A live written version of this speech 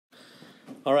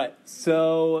All right,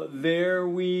 so there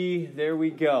we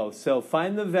go. So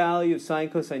find the value of sine,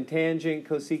 cosine, tangent,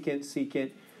 cosecant, secant,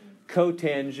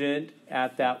 cotangent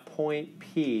at that point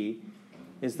P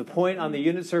is the point on the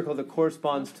unit circle that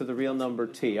corresponds to the real number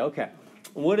T. Okay,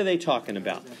 what are they talking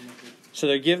about? So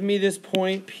they're giving me this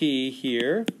point P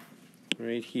here,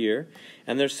 right here,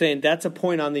 and they're saying that's a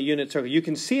point on the unit circle. You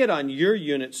can see it on your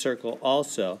unit circle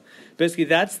also. Basically,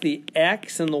 that's the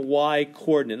X and the Y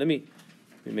coordinate. Let me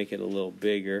make it a little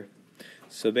bigger.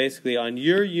 So basically, on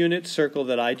your unit circle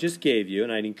that I just gave you,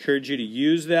 and I'd encourage you to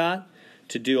use that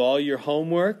to do all your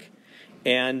homework,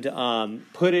 and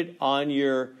put it on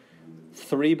your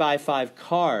 3x5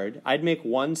 card. I'd make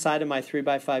one side of my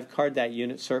 3x5 card that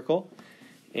unit circle,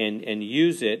 and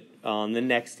use it on the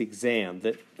next exam.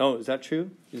 Oh, is that true?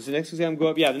 Does the next exam go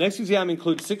up? Yeah, the next exam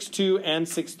includes 6.2 and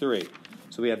 6.3.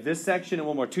 So we have this section and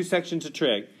one more, 2 sections of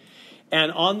trig.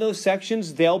 And on those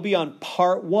sections, they'll be on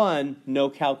part 1, no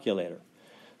calculator.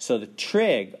 So the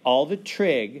trig, all the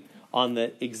trig on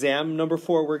the exam number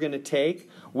 4 we're going to take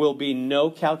will be no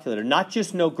calculator. Not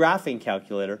just no graphing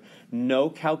calculator, no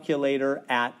calculator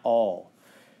at all.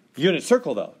 Unit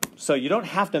circle, though. So you don't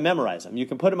have to memorize them. You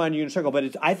can put them on unit circle,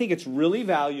 but I think it's really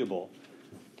valuable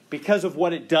because of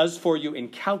what it does for you in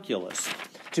calculus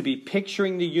to be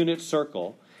picturing the unit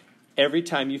circle every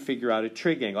time you figure out a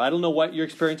trig angle. I don't know what your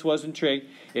experience was in trig.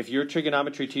 If your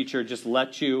trigonometry teacher just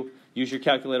lets you use your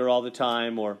calculator all the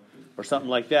time or something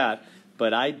like that,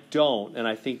 but I don't, and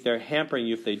I think they're hampering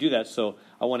you if they do that, so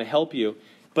I want to help you.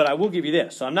 But I will give you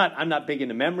this. So I'm not big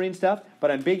into memory and stuff,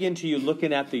 but I'm big into you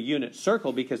looking at the unit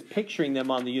circle because picturing them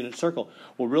on the unit circle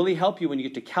will really help you when you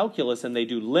get to calculus and they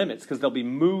do limits because they'll be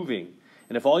moving.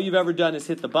 And if all you've ever done is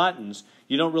hit the buttons,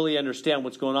 you don't really understand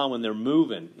what's going on when they're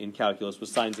moving in calculus with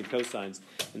sines and cosines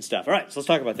and stuff. All right, so let's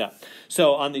talk about that.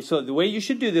 So the way you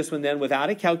should do this one then without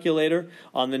a calculator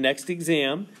on the next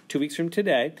exam, 2 weeks from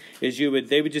today, is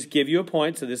they would just give you a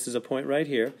point. So this is a point right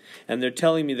here. And they're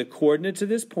telling me the coordinates of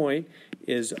this point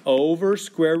is over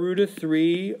square root of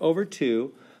 3 over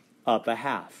 2 up a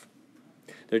half.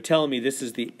 They're telling me this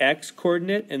is the x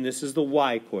coordinate and this is the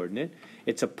y coordinate.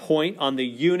 It's a point on the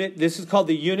unit. This is called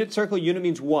the unit circle. Unit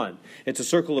means 1. It's a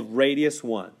circle of radius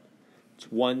 1.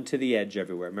 It's 1 to the edge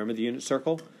everywhere. Remember the unit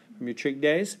circle from your trig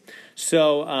days?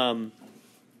 So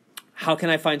how can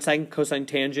I find sine, cosine,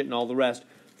 tangent, and all the rest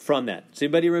from that? Does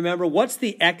anybody remember? What's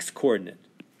the x coordinate?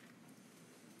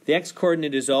 The x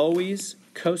coordinate is always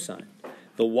cosine.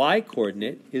 The y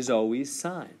coordinate is always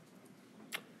sine.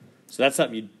 So that's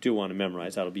something you do want to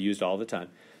memorize. That'll be used all the time.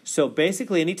 So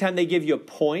basically, anytime they give you a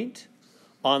point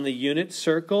on the unit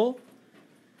circle,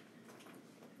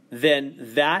 then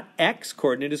that x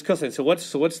coordinate is cosine. So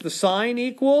what's the sine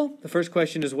equal? The first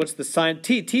question is what's the sine?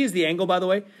 T is the angle, by the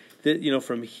way.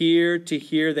 From here to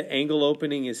here, the angle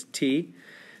opening is t.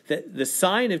 The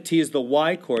sine of t is the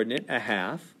y coordinate, a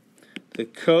half. The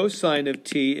cosine of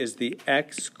t is the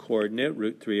x coordinate,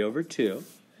 root 3 over 2.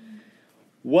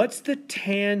 What's the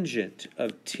tangent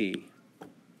of t?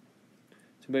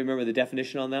 Does anybody remember the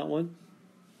definition on that one?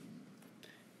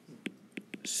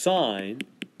 Sine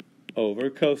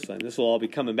over cosine. This will all be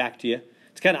coming back to you.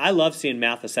 I love seeing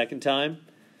math a second time.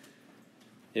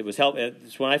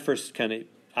 It's when I first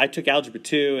I took algebra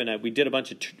 2 and we did a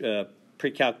bunch of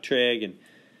pre-calc trig, and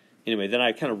anyway, then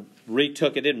I kind of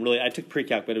retook it. I took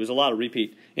pre-calc, but it was a lot of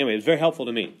repeat. Anyway, it was very helpful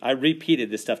to me. I repeated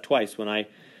this stuff twice when I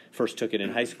first took it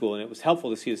in high school, and it was helpful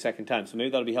to see the second time, so maybe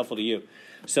that'll be helpful to you.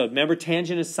 So remember,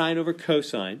 tangent is sine over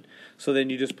cosine, so then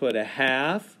you just put a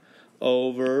half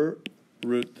over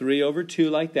root 3 over 2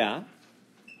 like that.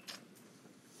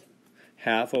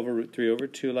 Half over root 3 over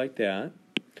 2 like that.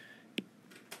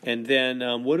 And then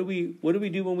what do we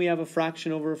do when we have a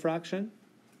fraction over a fraction?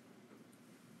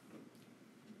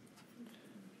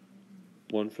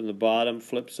 1 from the bottom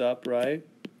flips up, right?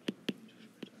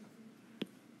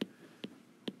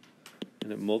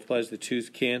 And it multiplies, the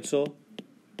 2's cancel.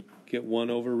 Get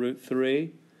 1 over root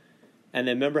 3. And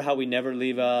then remember how we never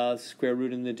leave a square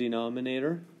root in the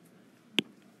denominator?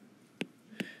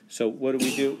 So what do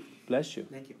we do? Bless you.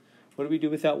 Thank you. What do we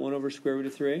do without 1 over square root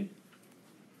of 3?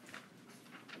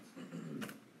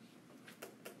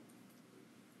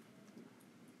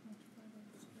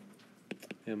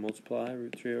 And multiply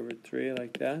root 3 over 3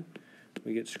 like that.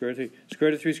 We get square root of 3. Square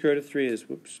root of 3, square root of 3 is,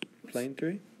 plain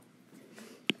 3.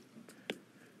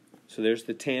 So there's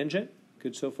the tangent.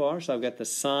 Good so far. So I've got the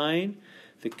sine,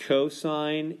 the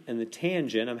cosine, and the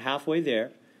tangent. I'm halfway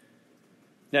there.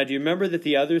 Now, do you remember that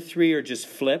the other 3 are just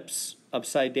flips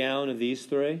upside down of these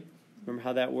 3? Remember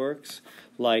how that works?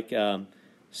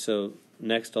 So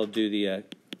next I'll do the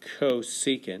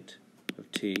cosecant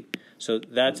of t. So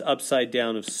that's upside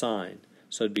down of sine.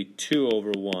 So it'd be 2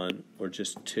 over 1, or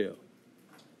just 2. Do you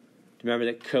remember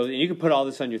that? And you can put all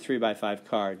this on your 3x5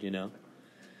 card, you know.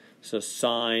 So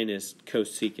sine is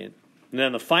cosecant. And then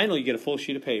on the final, you get a full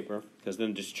sheet of paper, because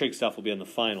then just trig stuff will be on the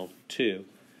final, too.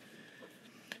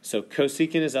 So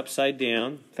cosecant is upside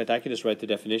down. In fact, I can just write the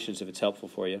definitions if it's helpful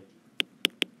for you.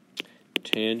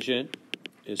 Tangent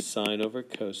is sine over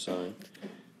cosine.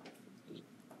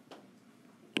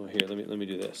 Well, here, let me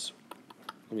do this.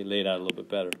 Let me lay it out a little bit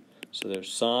better. So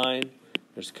there's sine,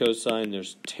 there's cosine,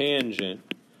 there's tangent,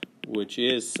 which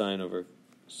is sine over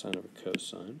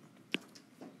cosine.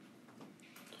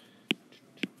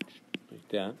 Like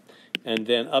that. And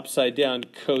then upside down,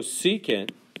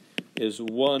 cosecant is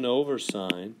 1 over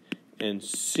sine, and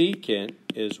secant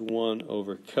is 1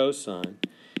 over cosine,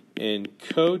 and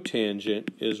cotangent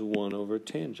is 1 over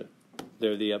tangent.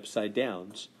 They're the upside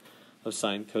downs of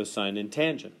sine, cosine, and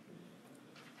tangent.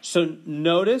 So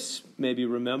notice, maybe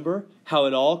remember, how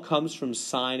it all comes from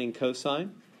sine and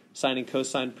cosine. Sine and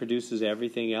cosine produces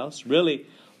everything else. Really,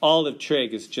 all of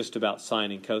trig is just about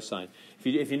sine and cosine.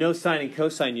 If you know sine and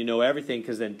cosine, you know everything,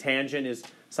 because then tangent is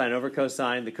sine over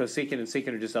cosine. The cosecant and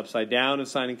secant are just upside down of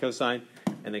sine and cosine,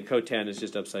 and then cotan is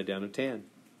just upside down of tan.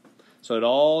 So it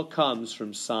all comes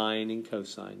from sine and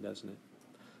cosine, doesn't it?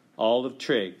 All of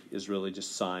trig is really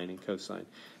just sine and cosine.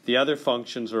 The other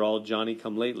functions are all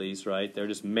Johnny-come-latelys, right? They're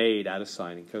just made out of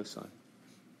sine and cosine.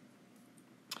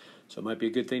 So it might be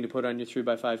a good thing to put on your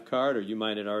 3x5 card, or you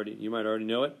might already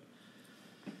know it.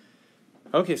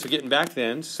 Okay, so getting back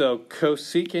then, so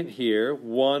cosecant here,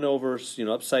 1 over,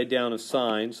 upside down of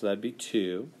sine, so that'd be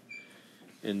 2.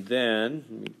 And then,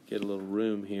 let me get a little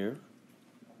room here.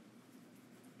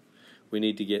 We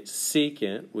need to get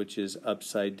secant, which is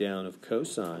upside down of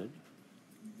cosine.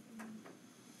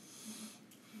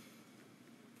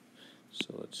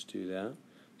 So let's do that.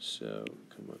 So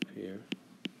come up here.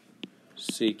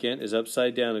 Secant is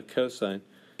upside down of cosine.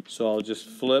 So I'll just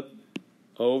flip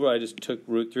over. I just took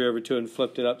root 3 over 2 and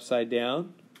flipped it upside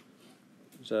down.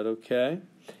 Is that okay?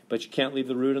 But you can't leave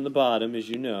the root on the bottom, as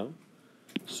you know.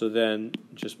 So then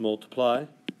just multiply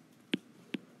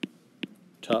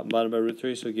top and bottom by root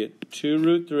 3. So get 2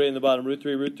 root 3 in the bottom, root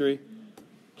 3,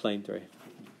 plane 3.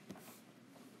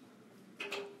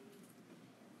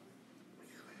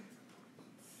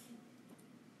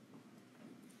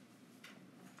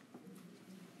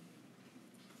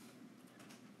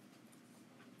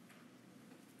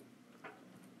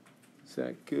 Is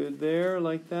that good there,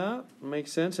 like that?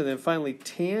 Makes sense. And then finally,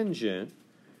 tangent.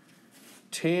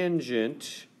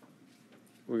 Tangent,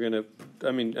 we're going to,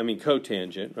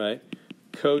 cotangent, right?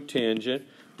 Cotangent,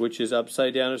 which is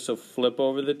upside down, so flip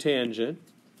over the tangent.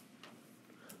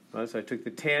 Right, so I took the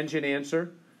tangent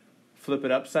answer, flip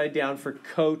it upside down for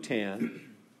cotan,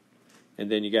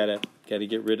 and then you gotta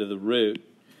get rid of the root.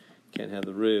 Can't have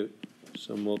the root.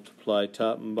 So multiply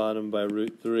top and bottom by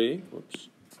root 3. Whoops.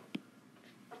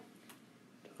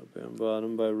 And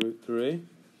bottom by root 3.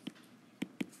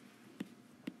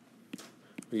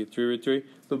 We get 3 root 3.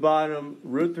 The bottom,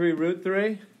 root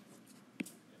 3,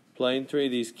 plane 3,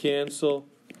 these cancel,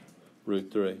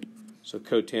 root 3. So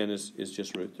cotan is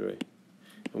just root 3.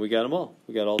 And we got them all.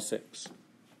 We got all 6.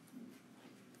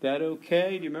 That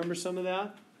okay? Do you remember some of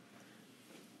that?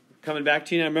 Coming back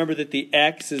to you now, remember that the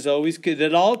x is always good.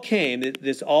 This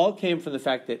all came from the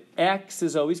fact that x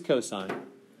is always cosine.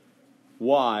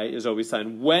 Y is always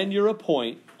sine when you're a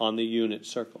point on the unit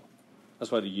circle.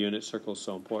 That's why the unit circle is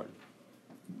so important.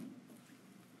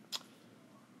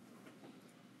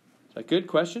 Is that good?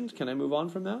 Questions? Can I move on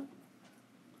from that?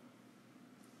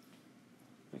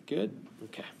 Is that good?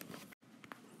 Okay.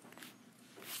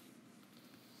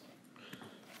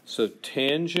 So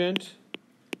tangent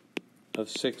of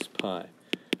 6 pi.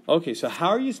 Okay, so how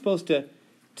are you supposed to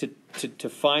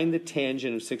find the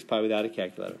tangent of 6 pi without a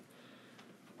calculator?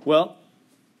 Well,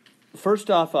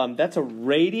 first off, that's a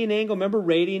radian angle. Remember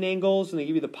radian angles, and they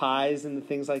give you the pi's and the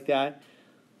things like that?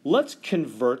 Let's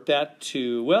convert that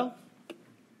to, well,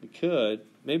 we could.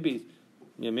 Maybe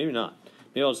not.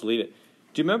 Maybe I'll just leave it.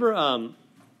 Do you remember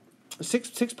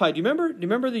 6 pi? Do you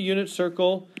remember the unit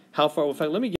circle? How far? Well, in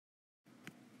fact, let me get.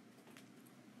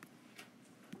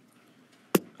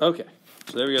 Okay,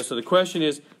 so there we go. So the question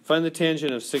is, find the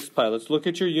tangent of 6 pi. Let's look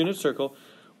at your unit circle.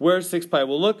 Where's 6 pi?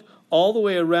 Well, look, all the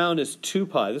way around is 2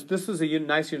 pi. This is a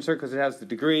nice unit circle because it has the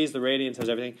degrees, the radians, has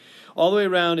everything. All the way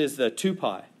around is the 2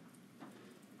 pi.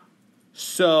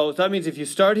 So that means if you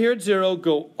start here at 0,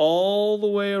 go all the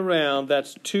way around,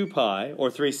 that's 2 pi, or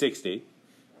 360.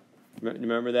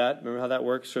 Remember that? Remember how that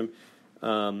works from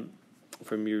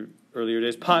your earlier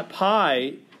days?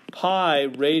 Pi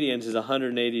radians is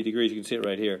 180 degrees. You can see it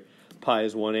right here. pi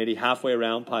is 180. Halfway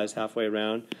around, pi is halfway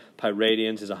around. Pi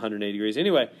radians is 180 degrees.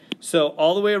 Anyway, so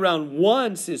all the way around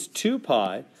once is 2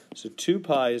 pi. So 2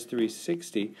 pi is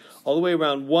 360. All the way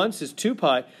around once is 2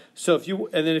 pi. So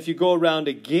and then if you go around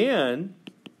again,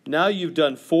 now you've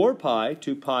done 4 pi,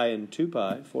 2 pi and 2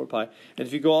 pi, 4 pi. And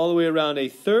if you go all the way around a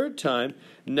third time,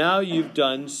 now you've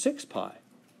done 6 pi.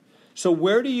 So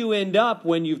where do you end up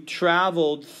when you've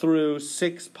traveled through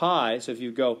 6 pi? So if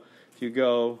you go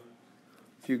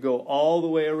all the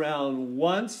way around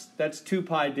once, that's 2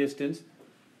 pi distance.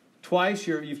 Twice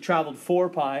you've traveled 4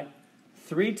 pi.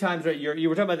 3 times, right? You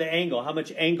were talking about the angle, how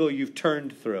much angle you've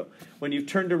turned through. When you've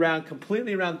turned around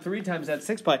completely around 3 times, that's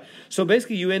 6 pi. So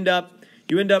basically, you end up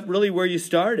really where you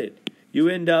started. You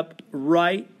end up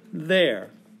right there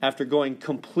after going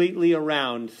completely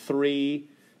around 3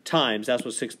 times. That's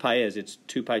what 6 pi is. It's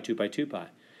 2 pi, 2 pi, 2 pi.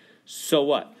 So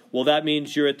what? Well, that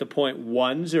means you're at the point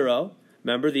 1, 0.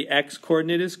 Remember, the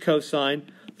x-coordinate is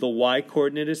cosine. The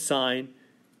y-coordinate is sine.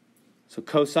 So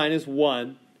cosine is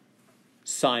 1.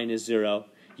 Sine is 0.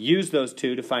 Use those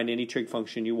two to find any trig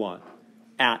function you want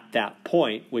at that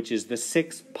point, which is the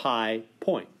 6 pi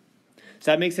point. Does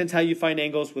that make sense how you find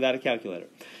angles without a calculator?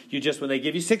 You just, when they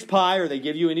give you 6 pi or they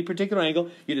give you any particular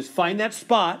angle, you just find that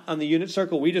spot on the unit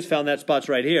circle. We just found that spot's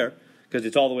right here because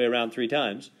it's all the way around 3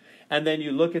 times. And then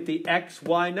you look at the x,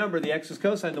 y number. The x is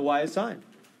cosine, the y is sine.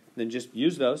 Then just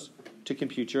use those to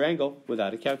compute your angle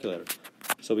without a calculator.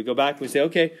 So we go back and we say,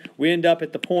 okay, we end up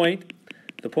at the point.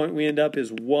 The point we end up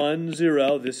is 1,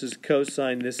 0. This is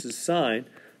cosine, this is sine.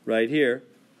 Right here,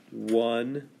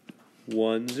 1,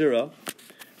 1, 0.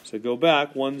 So go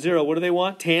back, 1, 0. What do they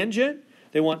want? Tangent?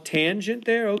 They want tangent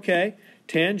there? Okay.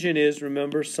 Tangent is,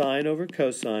 remember, sine over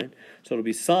cosine. So it'll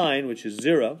be sine, which is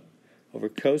 0, over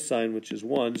cosine, which is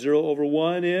 1. 0 over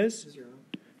 1 is? 0.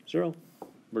 0.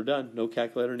 We're done. No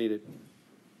calculator needed.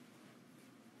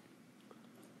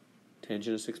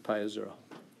 Tangent of 6 pi is 0.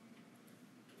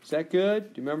 Is that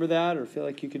good? Do you remember that or feel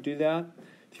like you could do that?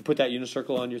 If you put that unit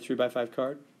circle on your 3x5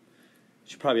 card, you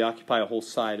should probably occupy a whole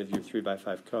side of your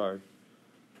 3x5 card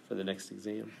for the next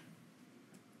exam.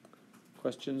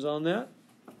 Questions on that?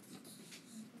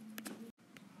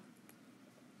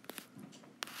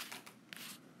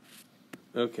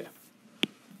 Okay.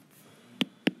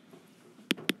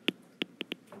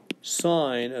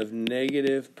 Sine of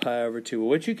negative pi over 2. Well,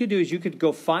 what you could do is you could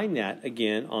go find that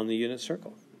again on the unit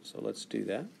circle. So let's do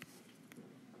that.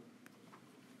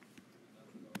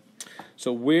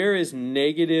 So where is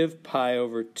negative pi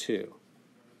over 2?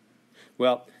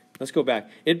 Well, let's go back.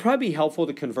 It'd probably be helpful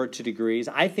to convert to degrees.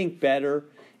 I think better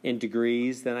in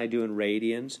degrees than I do in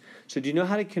radians. So do you know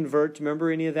how to convert? Do you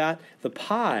remember any of that? The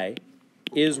pi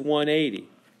is 180.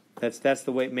 That's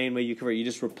the main way you convert. You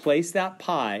just replace that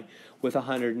pi with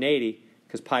 180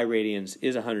 because pi radians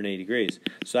is 180 degrees.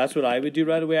 So that's what I would do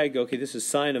right away. I'd go, okay, this is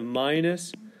sine of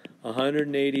minus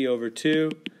 180 over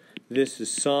 2. This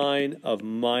is sine of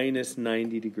minus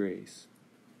 90 degrees.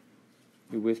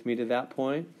 You with me to that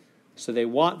point? So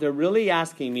they're really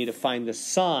asking me to find the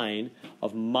sine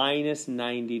of minus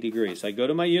 90 degrees. So I go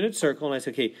to my unit circle and I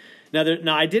say, okay,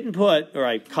 now I didn't put, or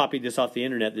I copied this off the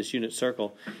internet, this unit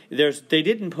circle. They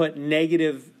didn't put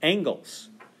negative angles.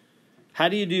 How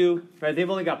do you do, right, they've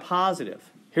only got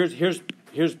positive.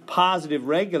 Here's positive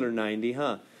regular 90,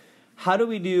 huh? How do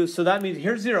we do, so that means,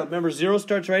 here's 0. Remember, 0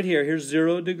 starts right here. Here's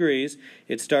 0 degrees.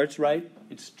 It starts right,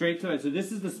 it's straight to it. So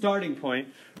this is the starting point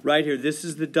right here. This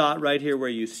is the dot right here where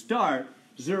you start,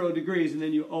 0 degrees, and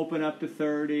then you open up to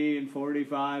 30 and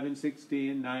 45 and 60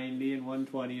 and 90 and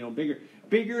 120, you know, bigger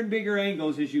and bigger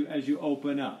angles as you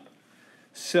open up.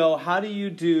 So how do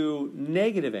you do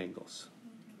negative angles?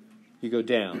 You go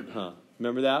down, huh?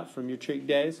 Remember that from your trig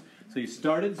days? So you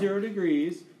start at 0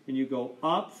 degrees, and you go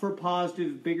up for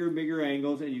positive, bigger and bigger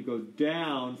angles, and you go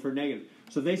down for negative.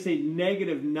 So they say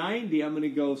negative 90, I'm going to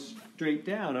go straight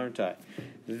down, aren't I?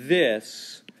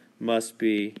 This must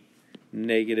be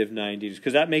negative 90,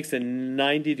 because that makes a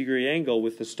 90-degree angle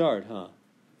with the start, huh?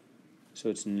 So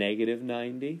it's negative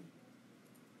 90.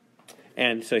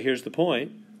 And so here's the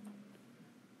point,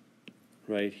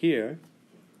 right here.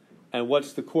 And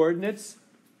what's the coordinates?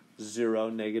 0,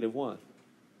 negative 1.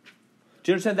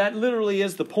 Do you understand? That literally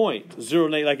is the point. 0,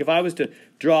 like if I was to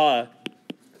draw,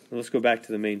 let's go back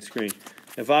to the main screen.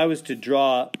 If I was to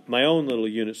draw my own little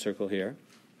unit circle here,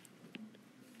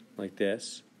 like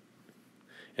this,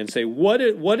 and say, what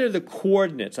are the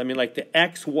coordinates? I mean, like the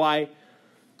x, y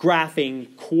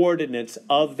graphing coordinates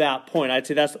of that point. I'd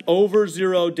say that's over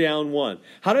 0, down 1.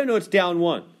 How do I know it's down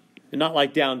 1? And not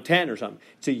like down 10 or something.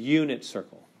 It's a unit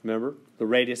circle. Remember? The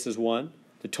radius is 1.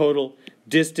 The total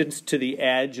distance to the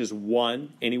edge is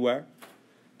 1 anywhere.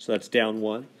 So that's down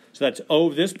 1. So that's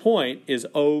over, this point is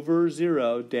over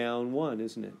 0, down 1,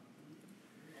 isn't it?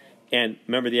 And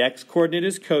remember, the x-coordinate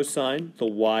is cosine, the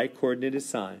y-coordinate is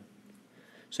sine.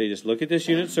 So you just look at this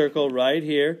unit circle right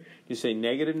here. You say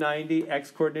negative 90,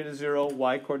 x-coordinate is 0,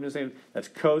 y-coordinate is negative. That's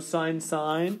cosine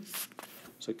sine.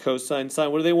 So cosine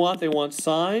sine, what do they want? They want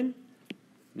sine,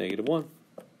 negative 1.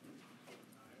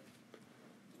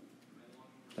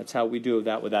 That's how we do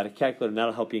that without a calculator, and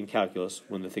that'll help you in calculus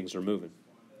when the things are moving.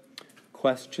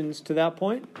 Questions to that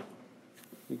point?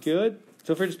 You good?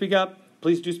 Feel free to speak up.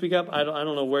 Please do speak up. I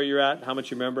don't know where you're at, how much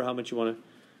you remember, how much you want to.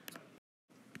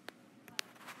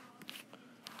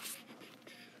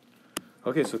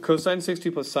 Okay, so cosine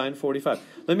 60 plus sine 45.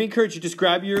 Let me encourage you, just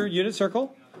grab your unit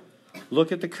circle,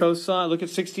 look at the cosine, look at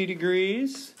 60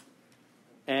 degrees,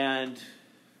 and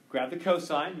grab the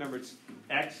cosine. Remember, it's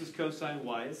x is cosine,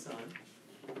 y is sine.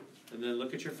 And then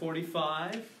look at your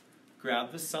 45,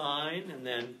 grab the sine, and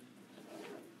then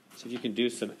see if you can do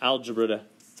some algebra to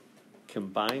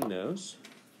combine those.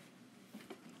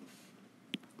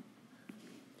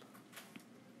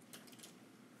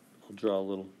 I'll draw a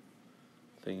little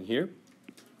thing here.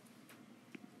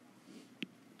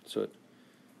 So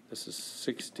this is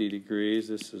 60 degrees,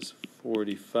 this is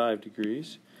 45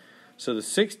 degrees. So the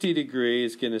 60 degree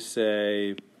is going to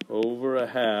say over a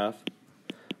half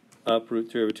up root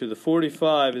 3 over 2. The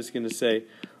 45 is going to say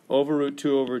over root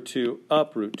 2 over 2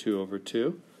 up root 2 over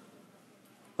 2.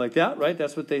 Like that, right?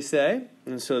 That's what they say.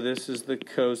 And so this is the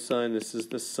cosine, this is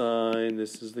the sine,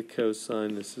 this is the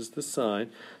cosine, this is the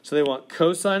sine. So they want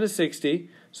cosine of 60,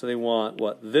 so they want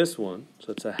what? This one,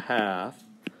 so it's a half.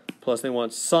 Plus they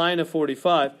want sine of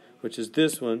 45, which is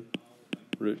this one,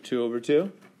 root 2 over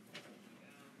 2.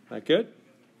 That good?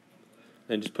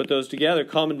 And just put those together.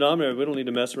 Common denominator, we don't need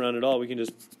to mess around at all. We can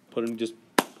just put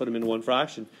them in one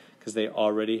fraction because they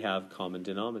already have common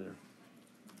denominator.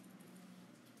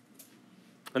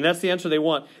 And that's the answer they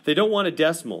want. They don't want a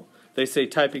decimal. They say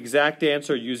type exact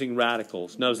answer using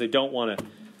radicals. Notice they don't want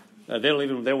to. They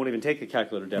won't even take a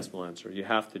calculator decimal answer. You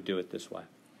have to do it this way.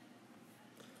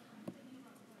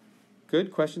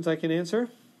 Good questions I can answer.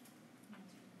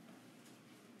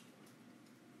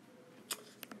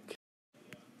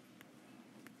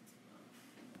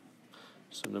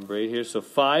 So number 8 here. So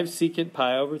 5 secant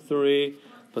pi over 3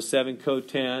 plus 7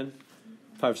 cotan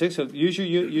pi over 6. So use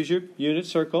your unit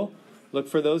circle. Look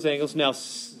for those angles. Now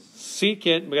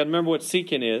secant, we got to remember what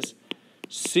secant is.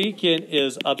 Secant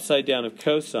is upside down of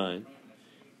cosine.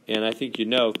 And I think you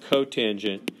know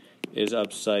cotangent is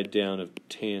upside down of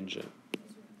tangent.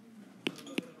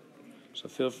 So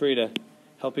feel free to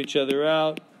help each other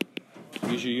out.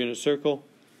 Use your unit circle.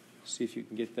 See if you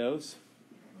can get those.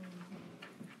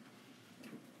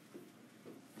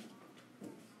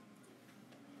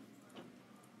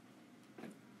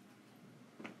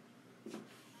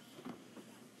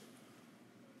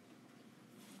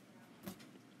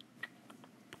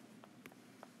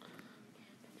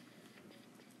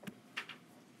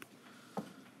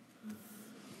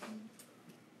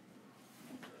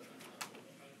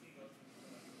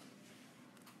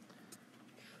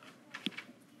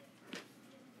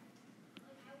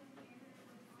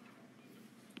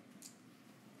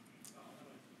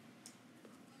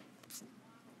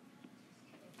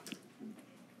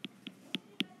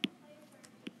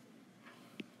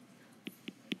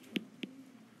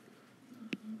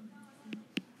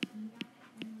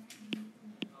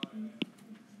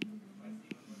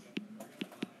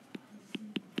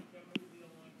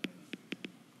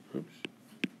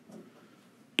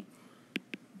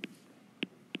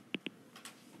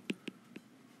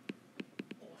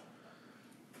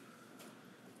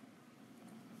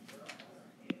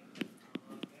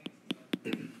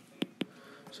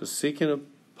 So secant of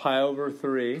pi over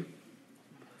 3.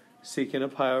 Secant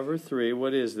of pi over 3,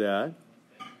 what is that?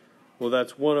 Well,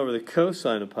 that's 1 over the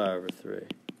cosine of pi over 3.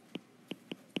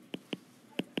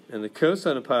 And the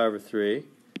cosine of pi over 3,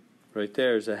 right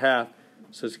there, is a half.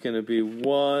 So it's going to be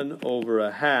 1 over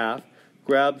a half.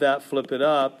 Grab that, flip it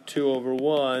up. 2 over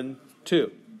 1,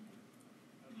 2.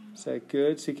 Is that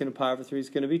good? Secant of pi over 3 is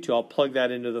going to be 2. I'll plug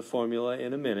that into the formula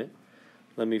in a minute.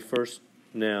 Let me first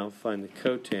now find the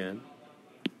cotan.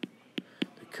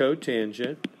 The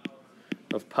cotangent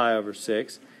of pi over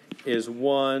 6 is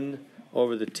 1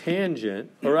 over the tangent.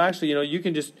 Or actually, you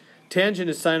can just, tangent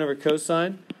is sine over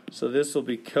cosine. So this will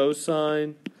be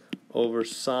cosine over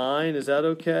sine. Is that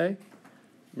okay?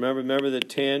 Remember that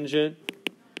tangent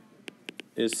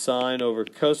is sine over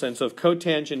cosine. So if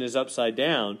cotangent is upside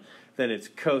down, then it's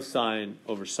cosine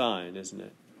over sine, isn't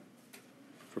it?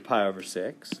 For pi over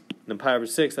 6. And then pi over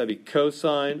 6, that'd be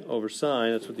cosine over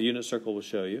sine. That's what the unit circle will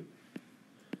show you.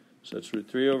 So it's root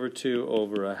 3 over 2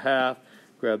 over a half.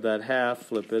 Grab that half,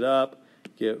 flip it up,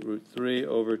 get root 3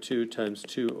 over 2 times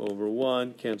 2 over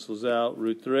 1. Cancels out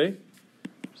root 3.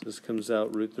 So this comes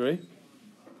out root 3.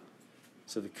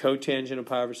 So the cotangent of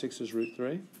pi over 6 is root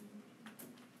 3.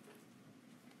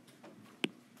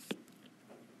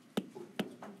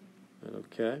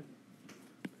 Okay.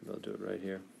 I'll do it right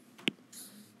here.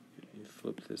 You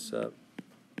flip this up.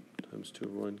 Times 2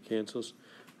 over 1 cancels.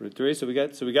 Root 3. So we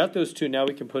got those two. Now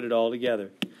we can put it all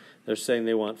together. They're saying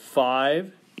they want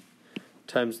 5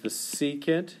 times the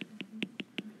secant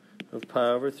of pi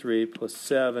over 3 plus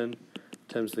 7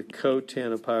 times the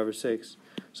cotan of pi over 6.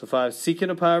 So 5 secant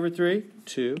of pi over 3,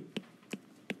 2.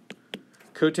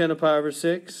 Cotan of pi over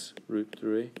 6, root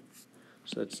 3.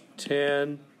 So that's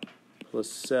 10 plus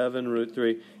 7 root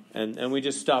 3. And we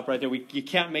just stop right there. You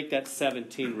can't make that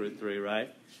 17 root 3,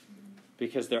 right?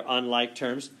 Because they're unlike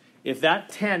terms. If that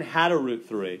 10 had a root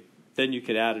 3, then you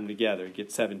could add them together and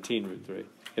get 17 root 3.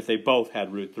 If they both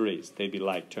had root 3s, they'd be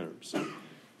like terms.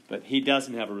 But he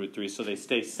doesn't have a root 3, so they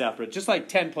stay separate. Just like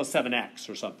 10 plus 7x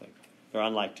or something. They're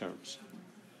unlike terms.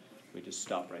 We just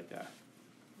stop right there.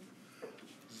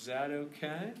 Is that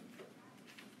okay?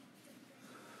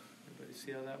 Everybody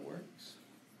see how that works?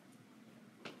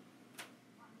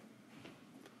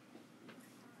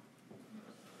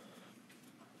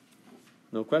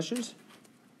 No questions?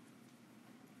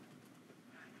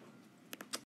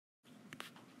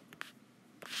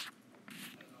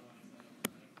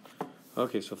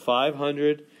 Okay, so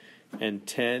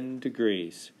 510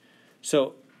 degrees.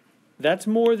 So that's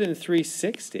more than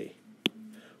 360.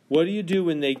 What do you do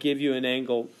when they give you an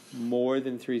angle more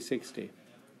than 360?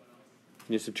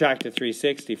 You subtract the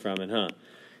 360 from it, huh?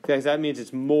 Because that means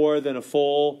it's more than a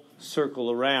full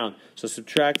circle around. So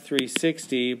subtract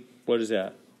 360, what is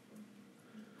that?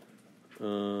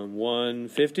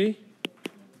 150?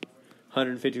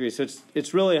 150 degrees. So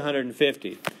it's really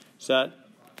 150. Does that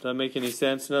make any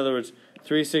sense? In other words,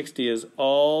 360 is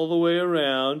all the way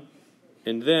around,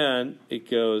 and then it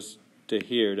goes to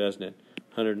here, doesn't it?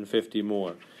 150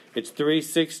 more. It's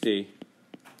 360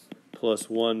 plus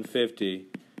 150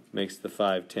 makes the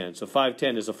 510. So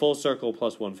 510 is a full circle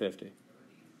plus 150.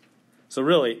 So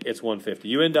really, it's 150.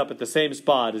 You end up at the same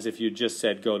spot as if you just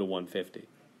said go to 150.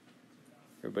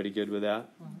 Everybody good with that?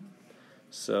 Mm-hmm.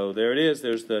 So there it is.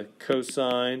 There's the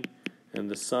cosine and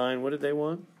the sine. What did they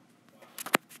want?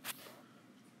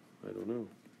 I don't know.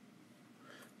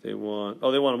 They want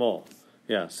them all.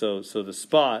 Yeah, so the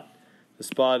spot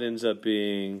ends up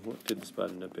being, what did the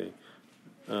spot end up being?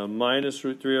 Minus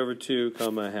root 3 over 2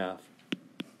 comma half.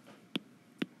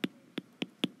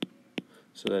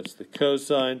 So that's the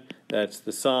cosine, that's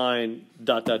the sine,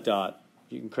 dot, dot, dot.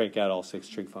 You can crank out all 6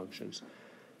 trig functions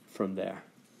from there.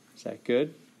 Is that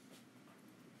good?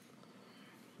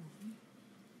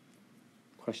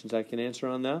 Questions I can answer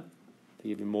on that? They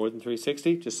give you more than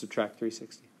 360, just subtract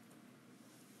 360.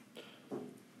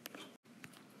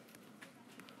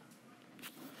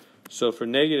 So for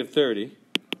negative 30,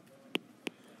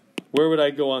 where would I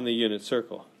go on the unit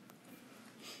circle?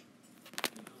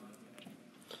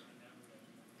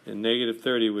 And negative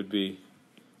 30 would be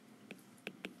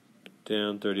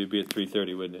down 30, would be at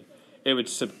 330, wouldn't it? It would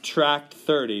subtract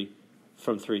 30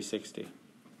 from 360.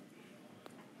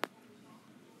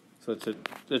 So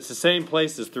it's the same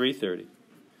place as 330.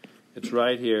 It's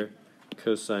right here,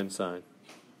 cosine sine.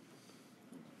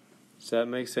 Does that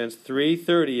make sense?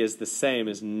 330 is the same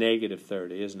as negative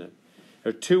 30, isn't it?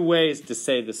 There are two ways to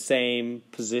say the same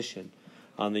position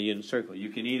on the unit circle. You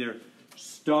can either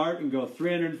start and go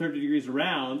 330 degrees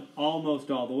around,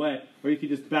 almost all the way, or you can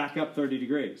just back up 30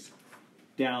 degrees,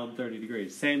 down 30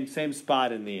 degrees. Same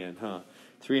spot in the end, huh?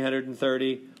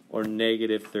 330 or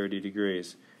negative 30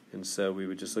 degrees. And so we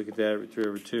would just look at that, 3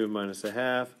 over 2 minus a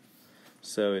half.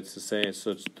 So it's the same.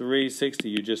 So it's 360.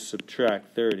 You just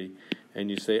subtract 30. And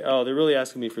you say, oh, they're really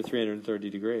asking me for 330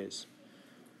 degrees.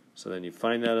 So then you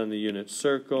find that on the unit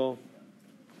circle,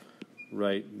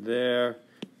 right there.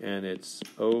 And it's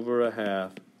over a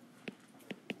half,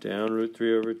 down root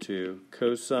 3 over 2,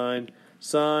 cosine,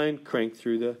 sine, crank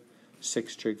through the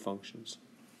 6 trig functions.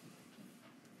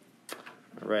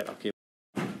 All right, I'll keep.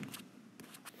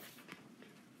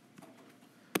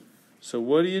 So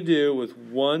what do you do with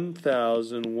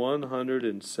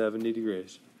 1,170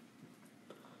 degrees?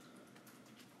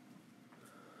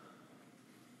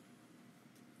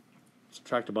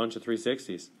 Subtract a bunch of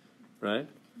 360s, right?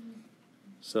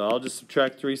 So I'll just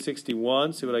subtract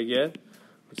 361, see what I get.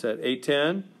 What's that,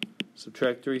 810?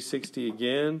 Subtract 360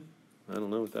 again. I don't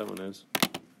know what that one is.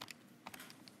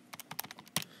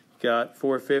 Got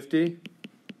 450.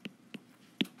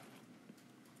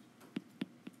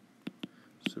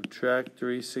 Subtract Subtract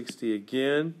 360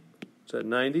 again. Is that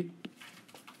 90?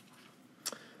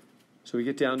 So we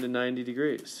get down to 90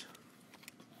 degrees.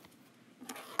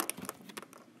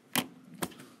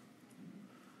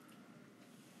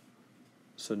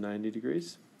 So 90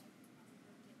 degrees.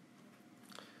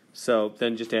 So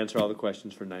then just answer all the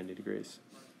questions for 90 degrees.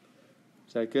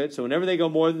 Is that good? So whenever they go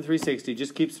more than 360,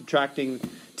 just keep subtracting,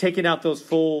 taking out those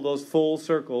full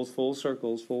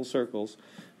circles,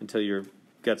 until you've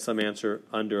got some answer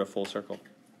under a full circle.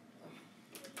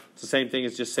 It's the same thing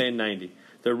as just saying 90.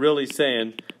 They're really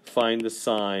saying find the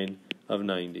sine of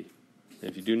 90.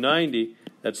 If you do 90,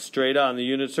 that's straight on the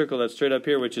unit circle. That's straight up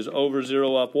here, which is over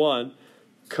 0 up 1.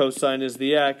 Cosine is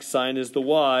the x, sine is the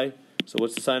y. So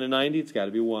what's the sine of 90? It's got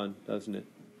to be 1, doesn't it?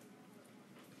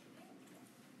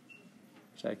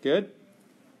 Is that good?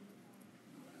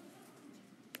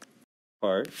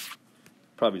 Part,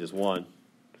 probably just 1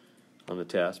 on the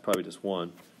test, probably just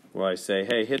 1, where I say,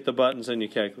 hey, hit the buttons on your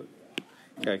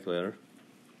calculator.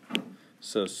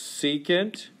 So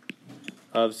secant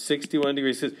of 61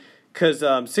 degrees, because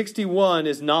 61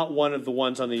 is not one of the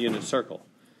ones on the unit circle.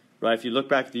 Right? If you look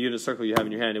back at the unit circle you have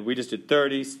in your hand, and we just did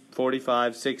 30,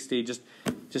 45, 60, just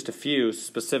a few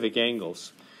specific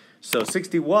angles. So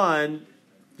 61,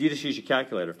 you just use your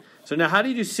calculator. So now how do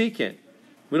you do secant?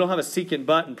 We don't have a secant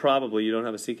button, probably. You don't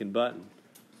have a secant button.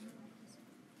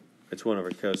 It's 1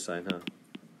 over cosine, huh?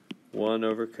 1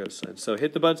 over cosine. So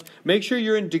hit the buttons. Make sure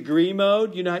you're in degree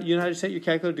mode. You know how to set your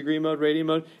calculator, degree mode, radian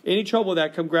mode. Any trouble with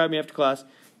that, come grab me after class.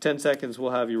 10 seconds,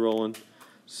 we'll have you rolling.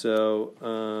 So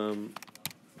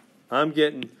I'm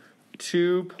getting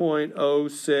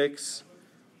 2.06.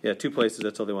 Yeah, 2 places,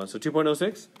 that's all they want. So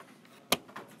 2.06.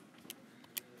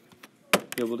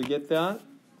 You able to get that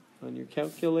on your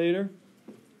calculator?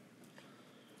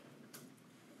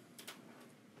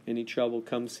 Any trouble,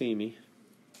 come see me.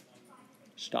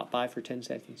 Stop by for 10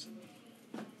 seconds.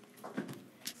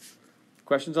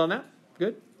 Questions on that?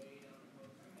 Good?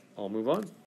 I'll move on.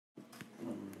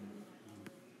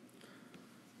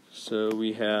 So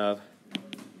we have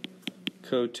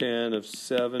cotan of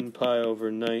 7 pi over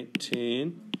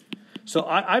 19. So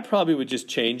I probably would just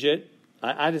change it.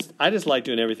 I just like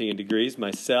doing everything in degrees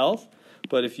myself.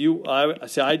 But if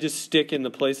I just stick in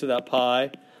the place of that pi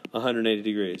 180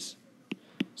 degrees.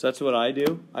 So that's what I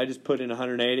do. I just put in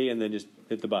 180 and then just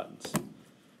hit the buttons.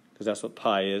 Because that's what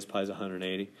pi is. Pi is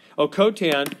 180. Oh,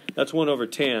 cotan, that's 1 over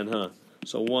tan, huh?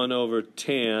 So 1 over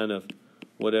tan of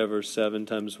whatever, 7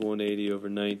 times 180 over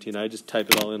 19. I just type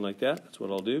it all in like that. That's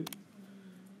what I'll do.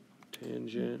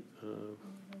 Tangent of...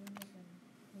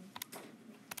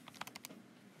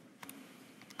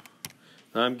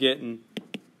 I'm getting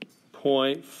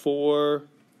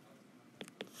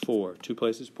 0.44. 2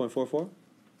 places, 0.44.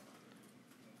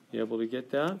 You able to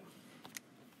get that?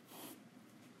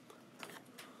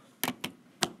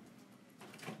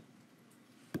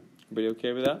 Everybody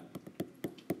okay with that?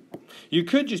 You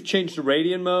could just change to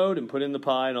radian mode and put in the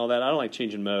pi and all that. I don't like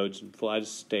changing modes. I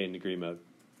just stay in degree mode.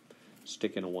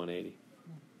 Stick in a 180.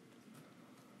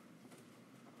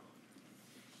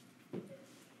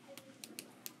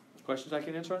 Questions I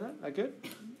can answer on that? That good?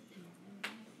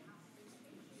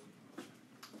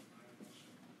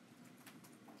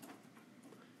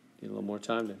 Need a little more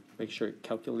time to make sure it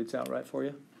calculates out right for you.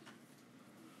 Is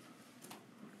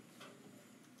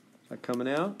that coming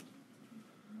out?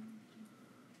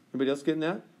 Anybody else getting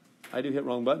that? I do hit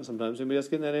wrong button sometimes. Anybody else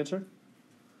getting that answer?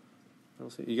 I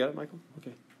don't see. You got it, Michael?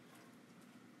 Okay.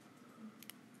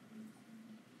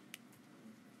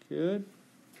 Good.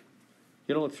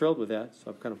 You don't look thrilled with that,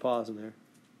 so I'm kind of pausing there.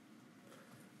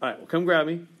 All right, well, come grab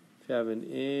me if you're having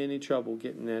any trouble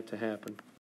getting that to happen.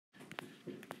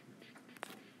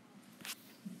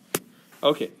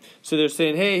 Okay, so they're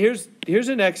saying, hey, here's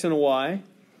an X and a Y.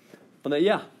 Well,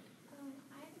 yeah. I have a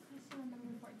question on number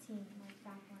 14, like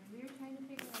back one. We were trying to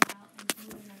figure it out and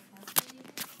do it in our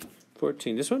calculator.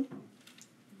 14, this one?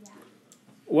 Yeah.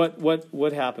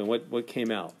 What happened? What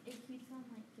came out? It keeps on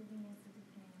like giving us a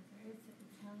different answer.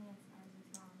 It's telling us ours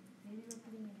is wrong. Maybe we're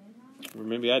putting it in wrong. Or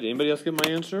maybe I did. Anybody else get my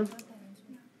answer?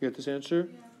 You got this answer?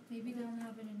 Yeah. Maybe they don't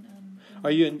have it in. Are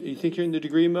you think you're in the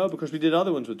degree mode? Because we did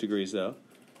other ones with degrees though.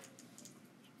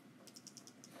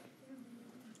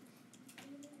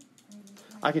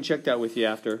 I can check that with you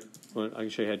after. I can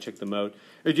show you how to check the mode.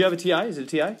 Do you have a TI? Is it a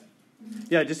TI? Mm-hmm.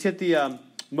 Yeah, just hit the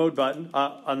mode button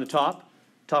on the top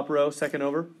row, second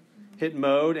over. Hit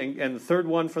mode, and the third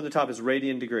one from the top is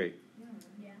radian degree.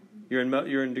 Yeah. You're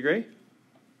in degree?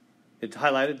 It's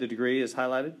highlighted. The degree is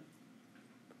highlighted.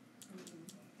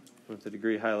 With the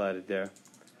degree highlighted there.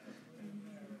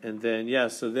 And then, yeah,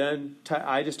 so then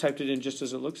I just typed it in just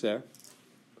as it looks there.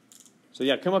 Is So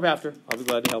yeah, come up after. I'll be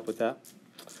glad to help with that.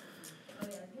 Oh, yeah,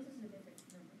 this is a different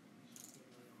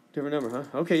number. Different number,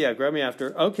 huh? Okay, yeah, grab me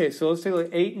after. Okay, so let's take a look.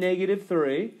 8, negative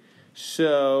 3.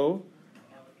 So,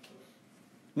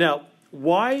 now,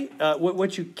 why,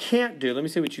 what you can't do, let me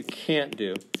say what you can't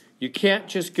do. You can't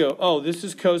just go, oh, this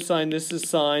is cosine, this is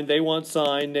sine, they want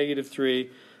sine, negative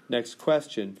 3, next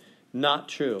question. Not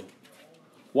true.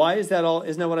 Why is that all?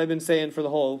 Isn't that what I've been saying for the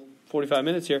whole 45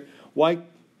 minutes here? Why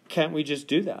can't we just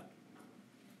do that?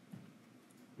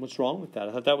 What's wrong with that?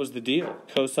 I thought that was the deal.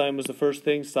 Cosine was the first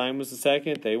thing, sine was the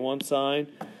second, they want sine,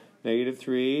 negative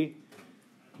 3.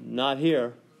 Not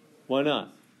here. Why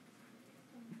not?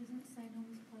 Isn't sine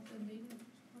always plus the negative?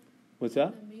 What's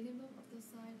that? The minimum of the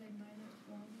sine, like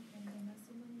 -1, and the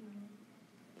maximum,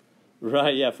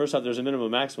 Right, yeah. First off, there's a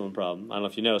minimum maximum problem. I don't know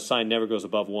if you know, sine never goes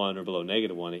above 1 or below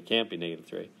negative 1. It can't be negative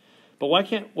 3. But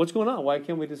what's going on? Why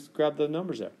can't we just grab the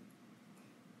numbers there?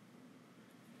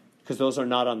 Because those are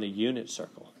not on the unit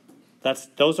circle.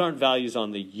 Those aren't values on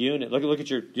the unit. Look at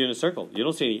your unit circle. You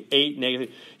don't see any 8,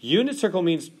 negative. Unit circle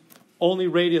means only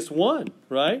radius 1,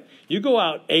 right? You go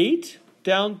out 8,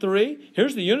 down 3.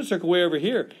 Here's the unit circle way over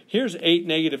here. Here's 8,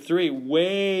 negative 3,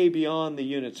 way beyond the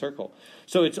unit circle.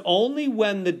 So it's only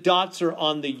when the dots are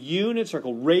on the unit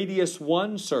circle, radius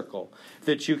 1 circle,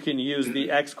 that you can use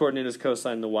the x-coordinate as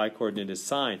cosine, the y-coordinate as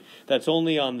sine. That's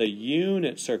only on the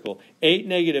unit circle. 8,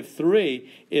 negative 3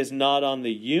 is not on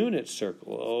the unit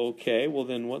circle. Okay, well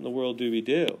then what in the world do we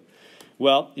do?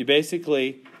 Well, you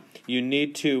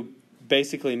need to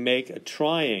basically make a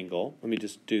triangle. Let me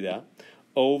just do that.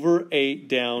 Over 8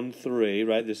 down 3,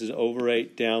 right? This is over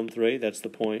 8 down 3. That's the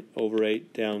point, over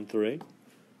 8 down 3.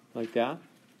 Like that.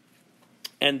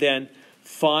 And then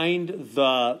find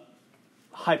the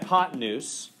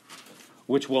hypotenuse,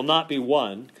 which will not be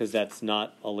 1, because that's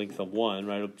not a length of 1,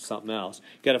 right? It's something else.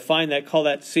 You've got to find that, call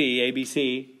that C,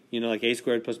 ABC, like a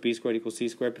squared plus b squared equals c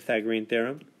squared, Pythagorean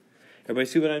theorem. Everybody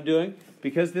see what I'm doing?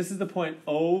 Because this is the point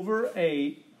over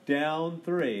 8 down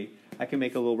 3, I can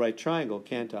make a little right triangle,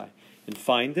 can't I? And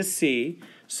find the C,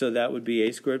 so that would be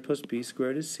a squared plus b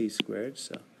squared is c squared,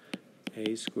 so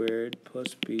a squared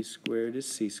plus b squared is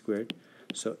c squared.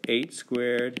 So 8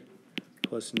 squared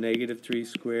plus negative 3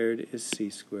 squared is c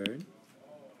squared.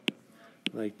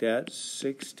 Like that.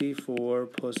 64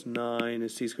 plus 9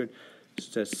 is c squared.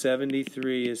 So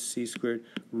 73 is c squared.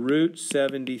 Root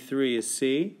 73 is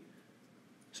c.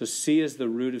 So c is the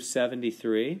root of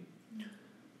 73.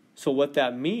 So what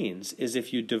that means is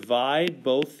if you divide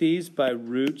both these by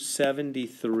root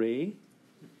 73,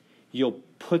 you'll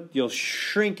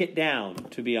shrink it down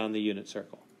to be on the unit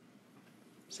circle.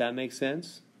 Does that make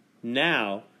sense?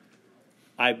 Now,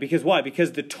 because why?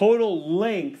 Because the total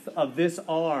length of this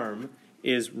arm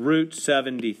is root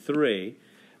 73.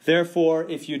 Therefore,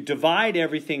 if you divide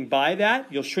everything by that,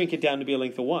 you'll shrink it down to be a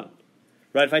length of 1.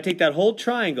 Right? If I take that whole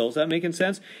triangle, is that making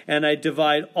sense? And I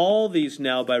divide all these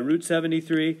now by root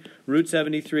 73, root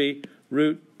 73,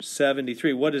 root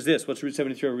 73. What is this? What's root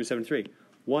 73 over root 73?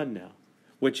 1 now.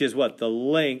 Which is what? The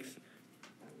length.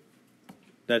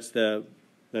 That's the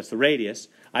radius.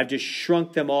 I've just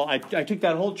shrunk them all. I took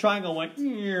that whole triangle and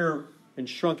went and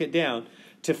shrunk it down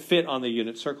to fit on the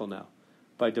unit circle now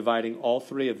by dividing all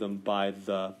 3 of them by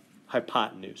the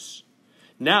hypotenuse.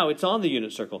 Now it's on the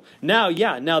unit circle. Now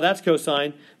that's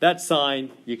cosine, that's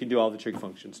sine. You can do all the trig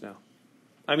functions now.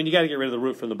 I mean, you got to get rid of the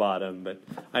root from the bottom, but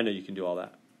I know you can do all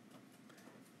that.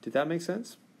 Did that make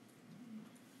sense?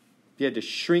 You had to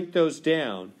shrink those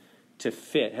down to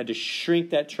fit. Had to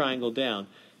shrink that triangle down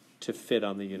to fit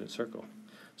on the unit circle.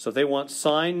 So if they want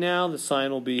sine now, the sine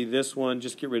will be this one.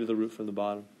 Just get rid of the root from the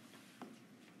bottom.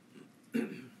 Is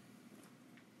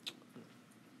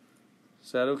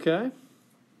that okay?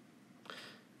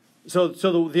 So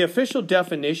the official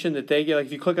definition that they get, like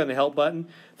if you click on the help button,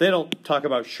 they don't talk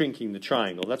about shrinking the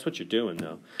triangle. That's what you're doing,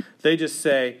 though. They just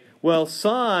say, well,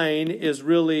 sine is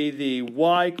really the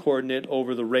y-coordinate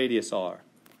over the radius r.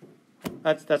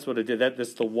 That's what it did. This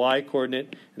is the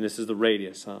y-coordinate, and this is the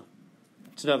radius, huh?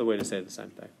 It's another way to say the same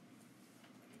thing.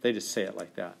 They just say it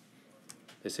like that.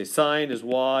 They say sine is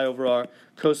y over r,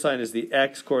 cosine is the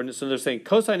x-coordinate. So they're saying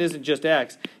cosine isn't just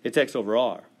x, it's x over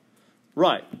r.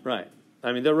 Right.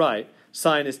 I mean, they're right.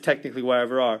 Sine is technically y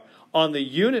over r. On the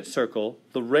unit circle,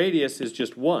 the radius is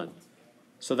just 1.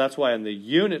 So that's why on the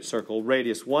unit circle,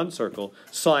 radius 1 circle,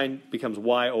 sine becomes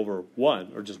y over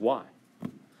 1, or just y.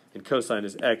 And cosine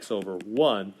is x over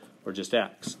 1, or just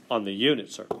x, on the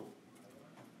unit circle.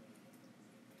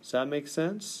 Does that make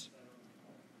sense?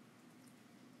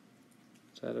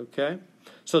 Is that okay?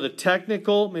 So the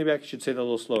technical, maybe I should say that a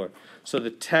little slower. So the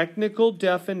technical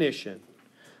definition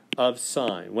of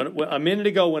sine. A minute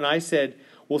ago when I said,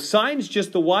 Well, sine's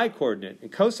just the y-coordinate, and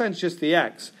cosine's just the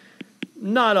x.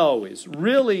 Not always.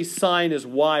 Really, sine is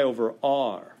y over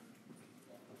r,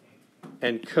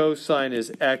 and cosine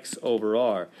is x over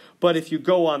r. But if you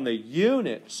go on the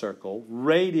unit circle,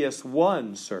 radius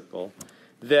 1 circle,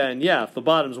 then, yeah, if the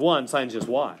bottom's 1, sine's just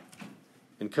y.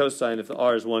 And cosine, if the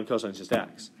r is 1, cosine's just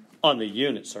x on the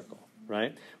unit circle,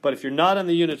 right? But if you're not on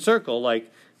the unit circle,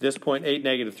 like this point 8,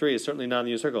 negative 3 is certainly not on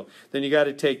the unit circle, then you got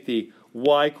to take the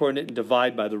y-coordinate and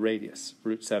divide by the radius,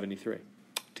 root 73,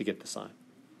 to get the sine.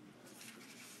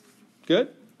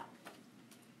 Good?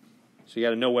 So you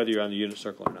got to know whether you're on the unit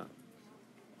circle or not.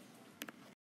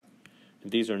 And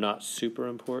these are not super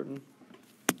important.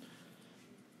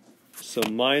 So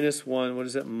minus 1, what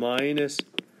is it? Minus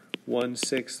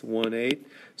 1/618.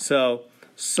 So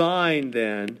sine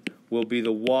then will be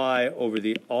the y over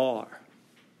the r.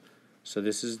 So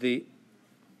this is the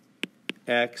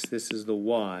x, this is the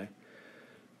y.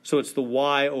 So it's the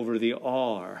y over the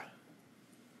r.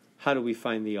 How do we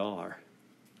find the r?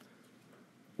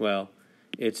 Well,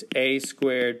 it's a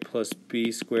squared plus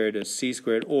b squared is c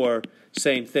squared, or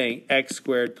same thing, x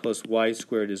squared plus y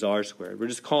squared is r squared. We're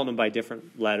just calling them by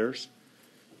different letters.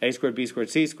 A squared, b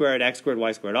squared, c squared, x squared,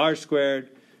 y squared, r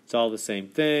squared. It's all the same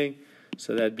thing.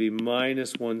 So that'd be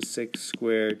minus 1/6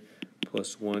 squared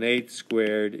plus 1/8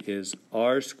 squared is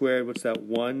r squared. What's that?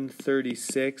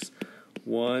 136.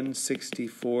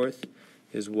 1/64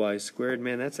 is y squared.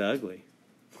 Man, that's ugly.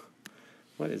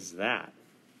 What is that?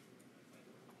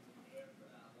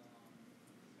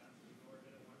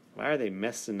 Why are they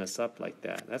messing us up like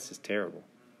that? That's just terrible.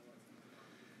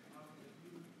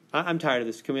 I'm tired of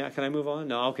this. Can I move on?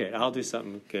 No, okay. I'll do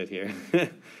something good here.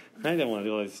 I don't want to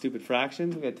do all these stupid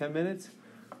fractions. We got 10 minutes.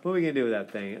 What are we going to do with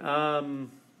that thing?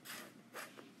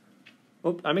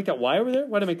 I make that y over there?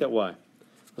 Why did I make that y?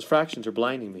 Those fractions are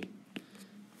blinding me.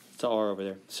 It's r over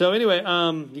there. So anyway,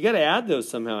 you got to add those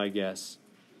somehow, I guess.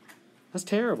 That's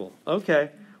terrible.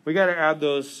 Okay. We got to add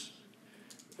those.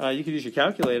 You could use your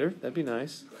calculator. That'd be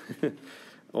nice.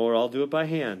 Or I'll do it by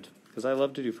hand, because I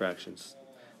love to do fractions.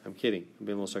 I'm kidding. I'm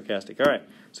being a little sarcastic. All right.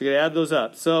 So you got to add those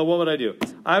up. So what would I do?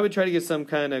 I would try to get some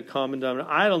kind of common denominator.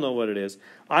 I don't know what it is.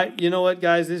 You know what,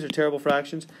 guys? These are terrible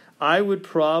fractions. I would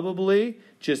probably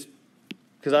just,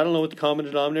 because I don't know what the common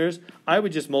denominator is, I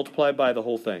would just multiply by the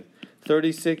whole thing.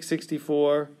 36,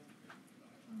 64.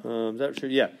 Is that true?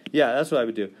 Yeah, that's what I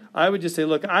would do. I would just say,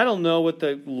 look, I don't know what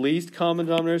the least common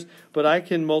denominator is, but I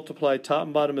can multiply top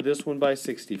and bottom of this one by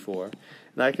 64.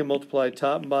 And I can multiply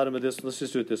top and bottom of this, let's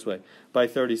just do it this way, by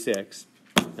 36.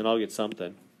 And I'll get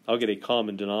something. I'll get a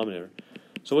common denominator.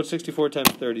 So what's 64 times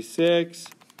 36?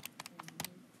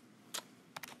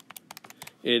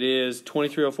 It is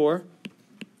 2304.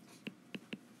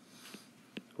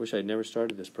 Wish I'd never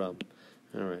started this problem.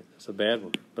 All right, that's a bad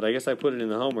one. But I guess I put it in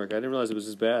the homework. I didn't realize it was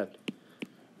this bad.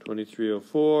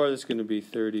 2304, this is going to be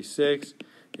 36,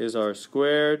 is r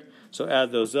squared. So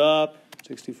add those up.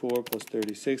 64 plus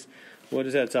 36. What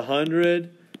is that? It's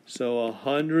 100. So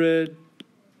 100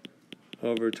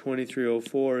 over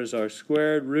 2304 is r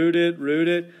squared. Root it.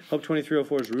 Hope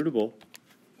 2304 is rootable.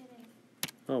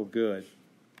 Oh, good.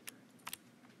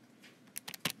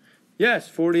 Yes,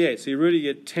 48. So you root it,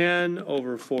 you get 10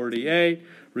 over 48.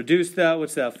 Reduce that.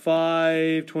 What's that?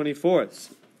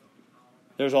 5/24.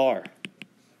 There's r.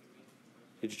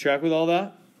 Did you track with all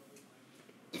that?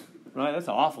 Right, that's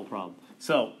an awful problem.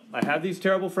 So I have these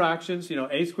terrible fractions.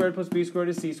 A squared plus b squared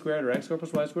is c squared, or x squared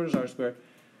plus y squared is r squared.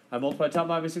 I multiply top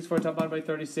bottom by 64, top bottom by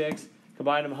 36.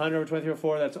 Combine them 100 over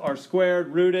 23/4. That's r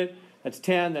squared. Root it. That's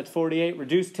 10. That's 48.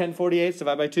 Reduce 10/48.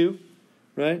 Divide by 2.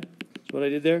 Right? That's what I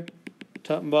did there.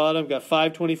 Top and bottom. Got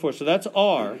 5/24. So that's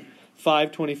r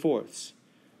 5/24.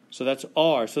 So that's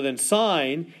r. So then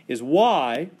sine is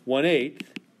y 1/8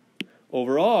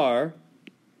 over r,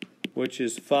 which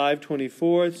is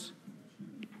 5/24.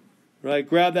 Right?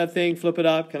 Grab that thing, flip it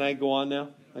up. Can I go on now?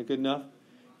 Is that good enough?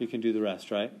 You can do the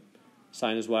rest, right?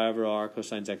 Sine is y over r,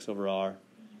 cosine is x over r.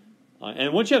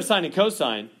 And once you have sine and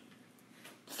cosine,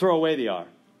 throw away the r.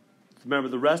 Remember,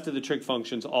 the rest of the trig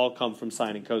functions all come from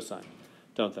sine and cosine,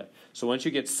 don't they? So once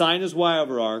you get sine is y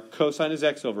over r, cosine is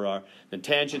x over r, then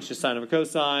tangent's just sine over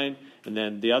cosine, and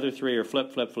then the other three are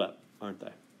flip, flip, flip, aren't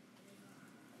they?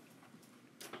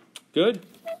 Good?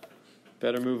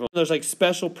 Better move on. There's like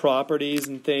special properties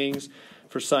and things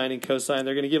for sine and cosine.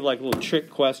 They're going to give like little trick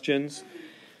questions.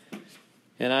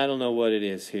 And I don't know what it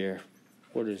is here.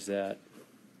 What is that?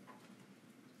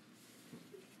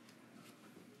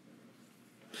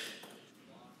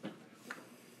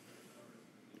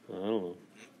 I don't know.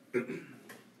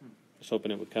 Just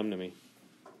hoping it would come to me.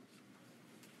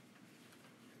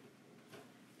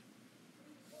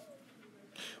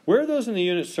 Where are those in the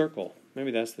unit circle?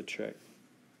 Maybe that's the trick.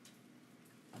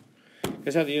 You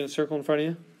guys have the unit circle in front of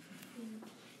you?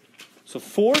 So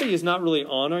 40 is not really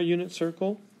on our unit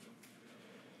circle.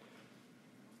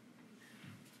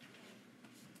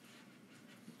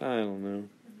 I don't know.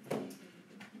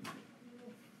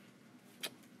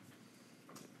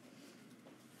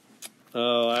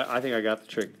 Oh, I think I got the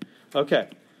trick. Okay,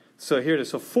 so here it is.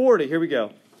 So 40, here we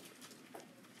go.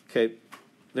 Okay,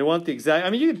 they want the exact, I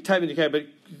mean, you can type in the calculator,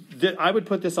 but I would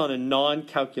put this on a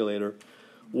non-calculator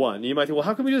one. You might think, well,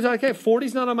 how can we do this? Okay, 40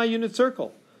 is not on my unit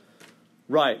circle.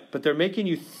 Right, but they're making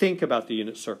you think about the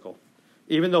unit circle.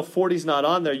 Even though 40 is not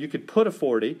on there, you could put a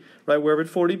 40, right? Where would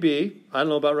 40 be? I don't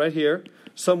know, about right here.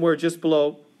 Somewhere just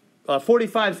below.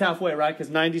 45 is halfway, right? Because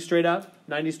 90 straight up.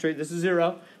 90 straight. This is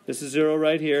 0. This is 0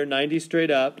 right here. 90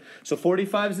 straight up. So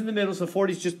 45 is in the middle. So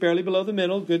 40 is just barely below the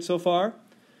middle. Good so far?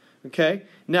 Okay.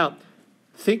 Now,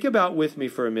 think about with me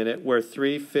for a minute where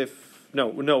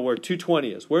where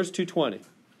 220 is. Where's 220?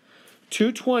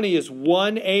 220 is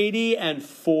 180 and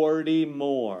 40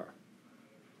 more.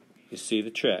 You see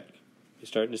the trick? You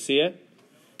starting to see it?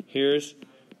 Here's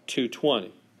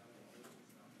 220.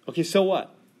 Okay, so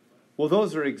what? Well,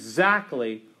 those are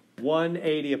exactly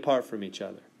 180 apart from each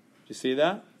other. Do you see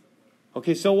that?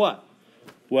 Okay, so what?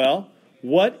 Well,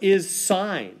 what is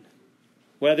sine?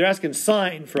 Well, they're asking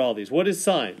sine for all these. What is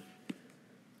sine?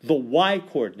 The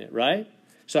y-coordinate, right?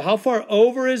 So how far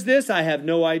over is this? I have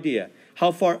no idea.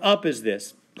 How far up is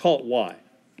this? Call it y,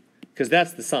 because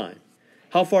that's the sine.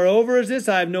 How far over is this?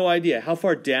 I have no idea. How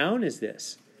far down is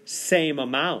this? Same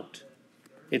amount.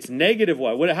 It's negative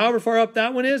y. However far up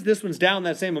that one is, this one's down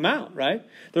that same amount, right?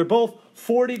 They're both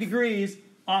 40 degrees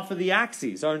off of the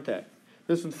axes, aren't they?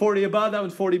 This one's 40 above, that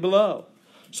one's 40 below.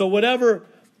 So whatever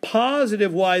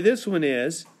positive y this one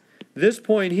is, this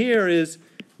point here is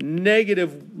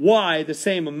negative y, the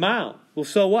same amount. Well,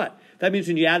 so what? That means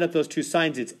when you add up those two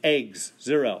signs, it's eggs,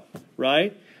 0,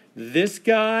 right? This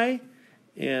guy,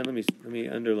 and let me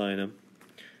underline them.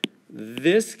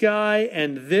 This guy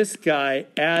and this guy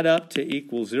add up to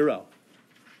equal 0,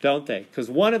 don't they? Because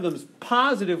one of them's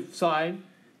positive sign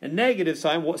and negative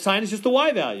sign. Sine is just the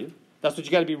y value. That's what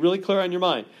you got to be really clear on your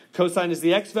mind. Cosine is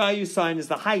the x value. Sine is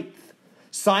the height.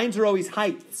 Sines are always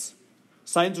heights.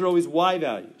 Sines are always y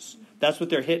values. That's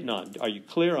what they're hitting on. Are you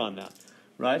clear on that?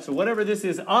 Right? So whatever this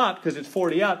is up, because it's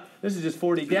 40 up, this is just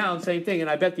 40 down, same thing. And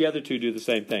I bet the other two do the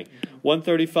same thing.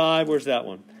 135, where's that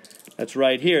one? That's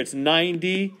right here. It's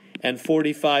 90 and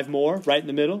 45 more, right in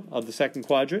the middle of the second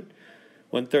quadrant.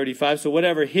 135. So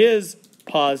whatever his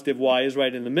positive y is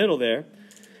right in the middle there.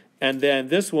 And then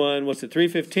this one, what's it,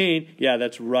 315? Yeah,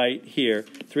 that's right here.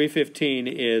 315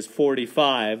 is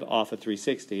 45 off of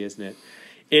 360, isn't it?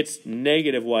 Its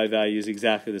negative y value is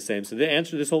exactly the same. So the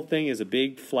answer to this whole thing is a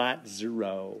big flat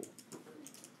 0.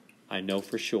 I know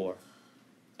for sure.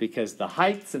 Because the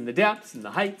heights and the depths and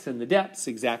the heights and the depths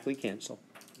exactly cancel.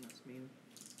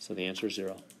 So the answer is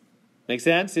 0. Make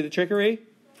sense? See the trickery?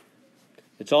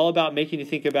 It's all about making you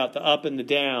think about the up and the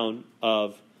down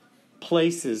of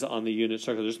places on the unit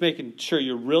circle. Just making sure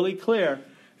you're really clear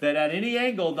that at any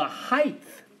angle, the height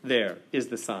there is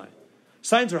the sine.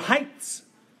 Sines are heights.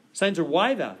 Sines are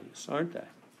y values, aren't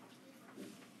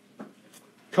they?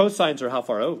 Cosines are how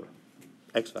far over?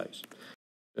 X values.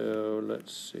 So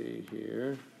let's see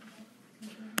here.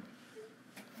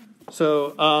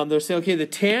 So they're saying, okay, the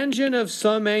tangent of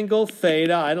some angle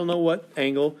theta, I don't know what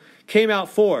angle, came out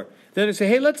 4. Then they say,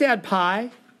 hey, let's add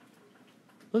pi.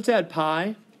 Let's add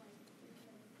pi.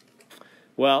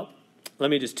 Well, let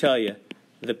me just tell you,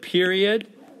 the period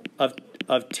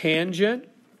of tangent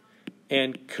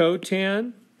and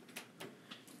cotan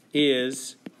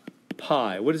is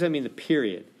pi. What does that mean, the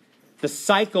period? The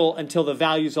cycle until the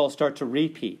values all start to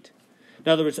repeat.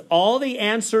 In other words, all the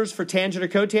answers for tangent or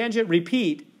cotangent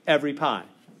repeat every pi.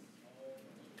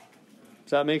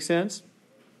 Does that make sense?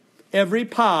 Every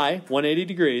pi, 180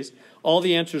 degrees, all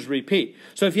the answers repeat.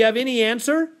 So if you have any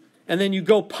answer, and then you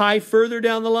go pi further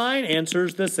down the line,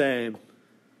 answer's the same.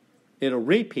 It'll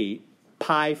repeat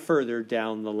pi further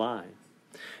down the line.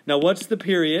 Now, what's the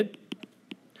period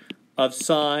of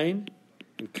sine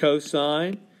and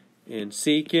cosine and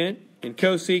secant and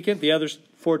cosecant, the other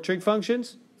 4 trig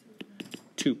functions?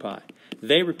 2 pi.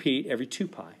 They repeat every 2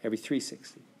 pi, every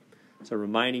 360. So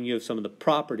reminding you of some of the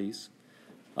properties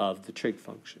of the trig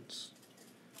functions.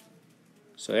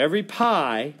 So every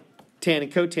pi, tan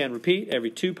and cotan repeat. Every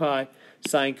 2 pi,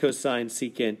 sine, cosine,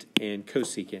 secant, and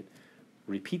cosecant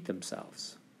repeat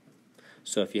themselves.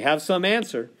 So if you have some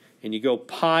answer and you go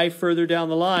pi further down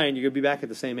the line, you're going to be back at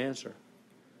the same answer.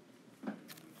 Got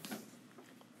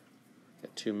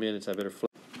 2 minutes. I better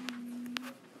flip.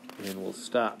 And we'll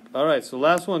stop. All right, so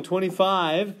last one,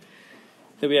 25,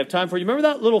 that we have time for. You remember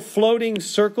that little floating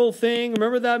circle thing?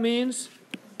 Remember what that means?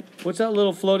 What's that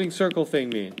little floating circle thing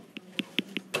mean?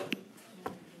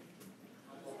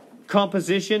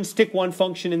 Composition, stick one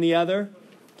function in the other.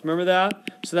 Remember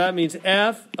that? So that means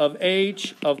f of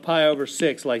h of pi over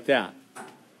 6, like that.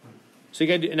 So you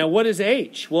got to do, now what is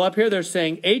h? Well, up here they're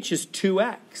saying h is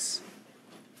 2x.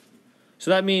 So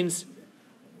that means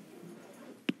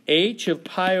h of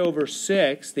pi over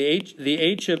 6, the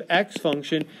h of x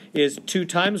function is 2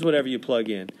 times whatever you plug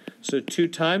in. So 2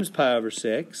 times pi over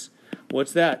 6.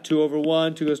 What's that? 2 over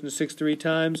 1, 2 goes into 6 3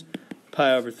 times,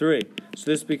 pi over 3. So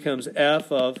this becomes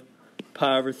f of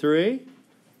pi over 3.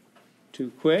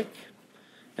 Too quick.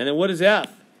 And then what is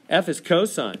f? F is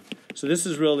cosine. So this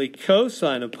is really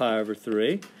cosine of pi over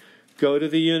 3. Go to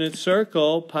the unit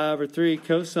circle, pi over 3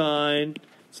 cosine,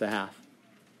 it's a half.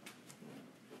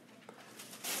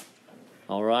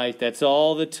 All right, that's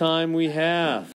all the time we have.